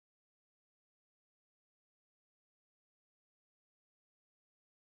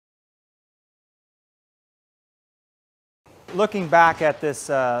looking back at this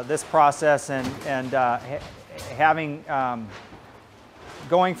this process and having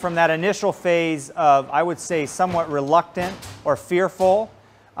going from that initial phase of, I would say, somewhat reluctant or fearful,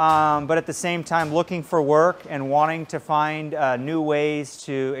 but at the same time looking for work and wanting to find new ways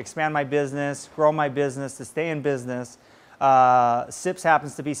to expand my business, grow my business, to stay in business. SIPS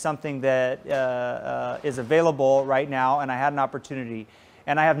happens to be something that is available right now, and I had an opportunity.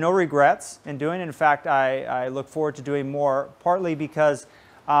 And I have no regrets in doing it. In fact, I look forward to doing more, partly because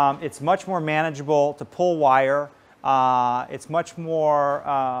it's much more manageable to pull wire. It's much more,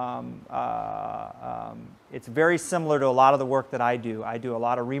 it's very similar to a lot of the work that I do. I do a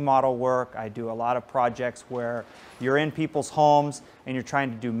lot of remodel work. I do a lot of projects where you're in people's homes and you're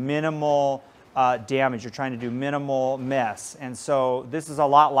trying to do minimal damage. You're trying to do minimal mess. And so this is a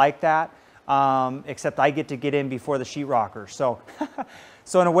lot like that, except I get to get in before the sheetrocker. So,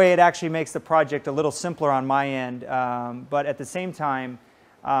 so in a way, it actually makes the project a little simpler on my end. But at the same time,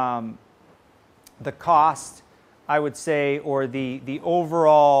 the cost, I would say, or the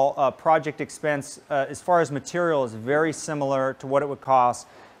overall project expense as far as material is very similar to what it would cost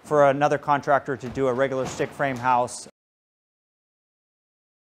for another contractor to do a regular stick frame house